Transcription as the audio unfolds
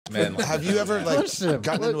Man. Have you ever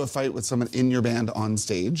gotten into a fight with someone in your band on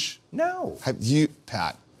stage? No. Have you,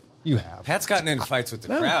 Pat? You have. Pat's gotten in fights with the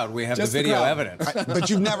crowd. We have the just the video crowd. evidence. But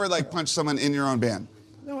you've never punched someone in your own band?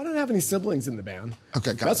 No, I don't have any siblings in the band.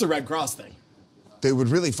 Okay, got That's it. a Red Cross thing. They would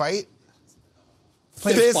really fight?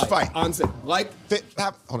 Fist fight. On stage.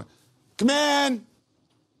 Hold on. Come in.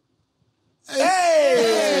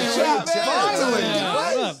 Hey, Chad, finally.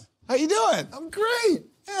 What? How you doing? I'm great.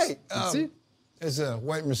 Hey. There's a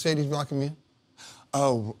white Mercedes blocking me.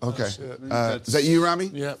 Oh, okay. Oh, Is that you, Rami?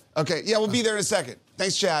 Yep. Okay, yeah, we'll be there in a second.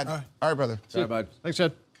 Thanks, Chad. All right, brother. Sorry, bud. Thanks,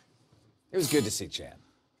 Chad. It was good to see Chad.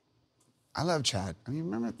 I love Chad. I mean,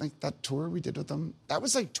 remember that tour we did with them? That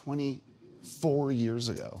was 24 years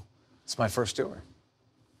ago. It's my first tour.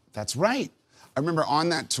 That's right. I remember on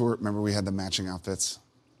that tour, we had the matching outfits?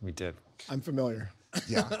 We did. I'm familiar.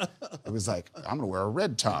 Yeah. It was like, I'm gonna wear a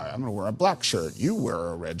red tie, I'm gonna wear a black shirt, you wear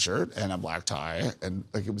a red shirt and a black tie. And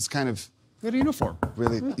it was kind of Good uniform.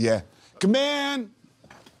 really, yeah. Come in.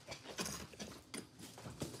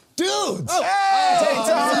 Dudes! Hey,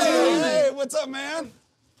 Tommy! Hey, what's up, man?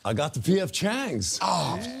 I got the PF Changs.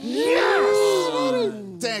 Oh, yes!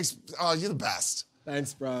 Thanks. Oh, you're the best.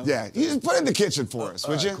 Thanks, bro. Yeah, you just put it in the kitchen for us,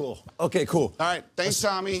 would you? Cool. Okay, cool. All right, thanks,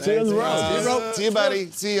 Tommy. See you on the road. See you, buddy.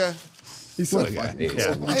 See ya. He's so funny.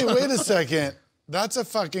 Hey, wait a second. That's a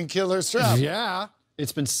fucking killer strap. Yeah.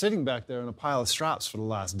 It's been sitting back there in a pile of straps for the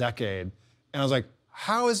last decade. And I was like,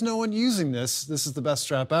 how is no one using this? This is the best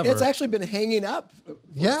strap ever. It's actually been hanging up for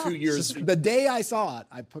Yeah. 2 years. The day I saw it,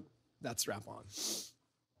 I put that strap on.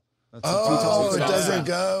 Oh, it doesn't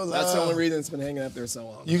go. That's the only reason it's been hanging up there so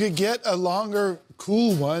long. You could get a longer,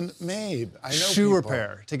 cool one made. I know shoe people.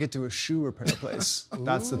 repair. To get to a shoe repair place.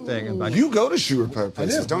 That's the thing. And like, You go to shoe repair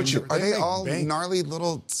places, do. don't you? Are They they make all bank. gnarly,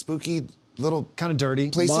 little, spooky, little kind of dirty.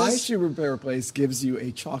 places? My shoe repair place gives you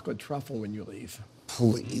a chocolate truffle when you leave.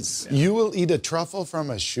 Please. You will eat a truffle from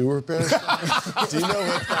a shoe repair shop? Do you know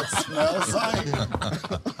what that smells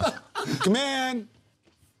like? Come in.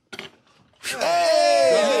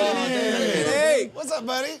 Hey! What's up,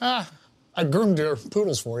 buddy? I groomed your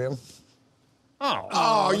poodles for you.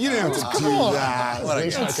 Oh, you didn't have to do that.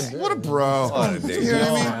 What a bro. You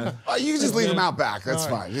know what I mean? Oh, you can just leave them out back. That's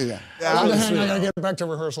fine. Yeah. I gotta get back to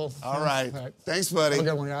rehearsal. All right. Thanks, buddy. Have a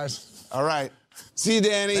good one, guys. All right. See you,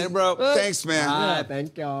 Danny. Hey, bro. Thanks, man. Ah,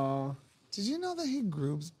 thank y'all. Did you know that he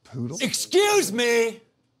grooms poodles? Excuse me!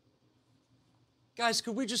 Guys,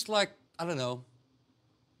 could we just I don't know,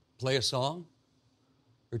 play a song?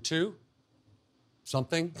 Or two?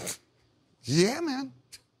 Something? Yeah, man.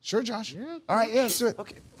 Sure, Josh. Yeah. All right, yeah, let's do it.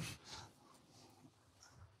 Okay.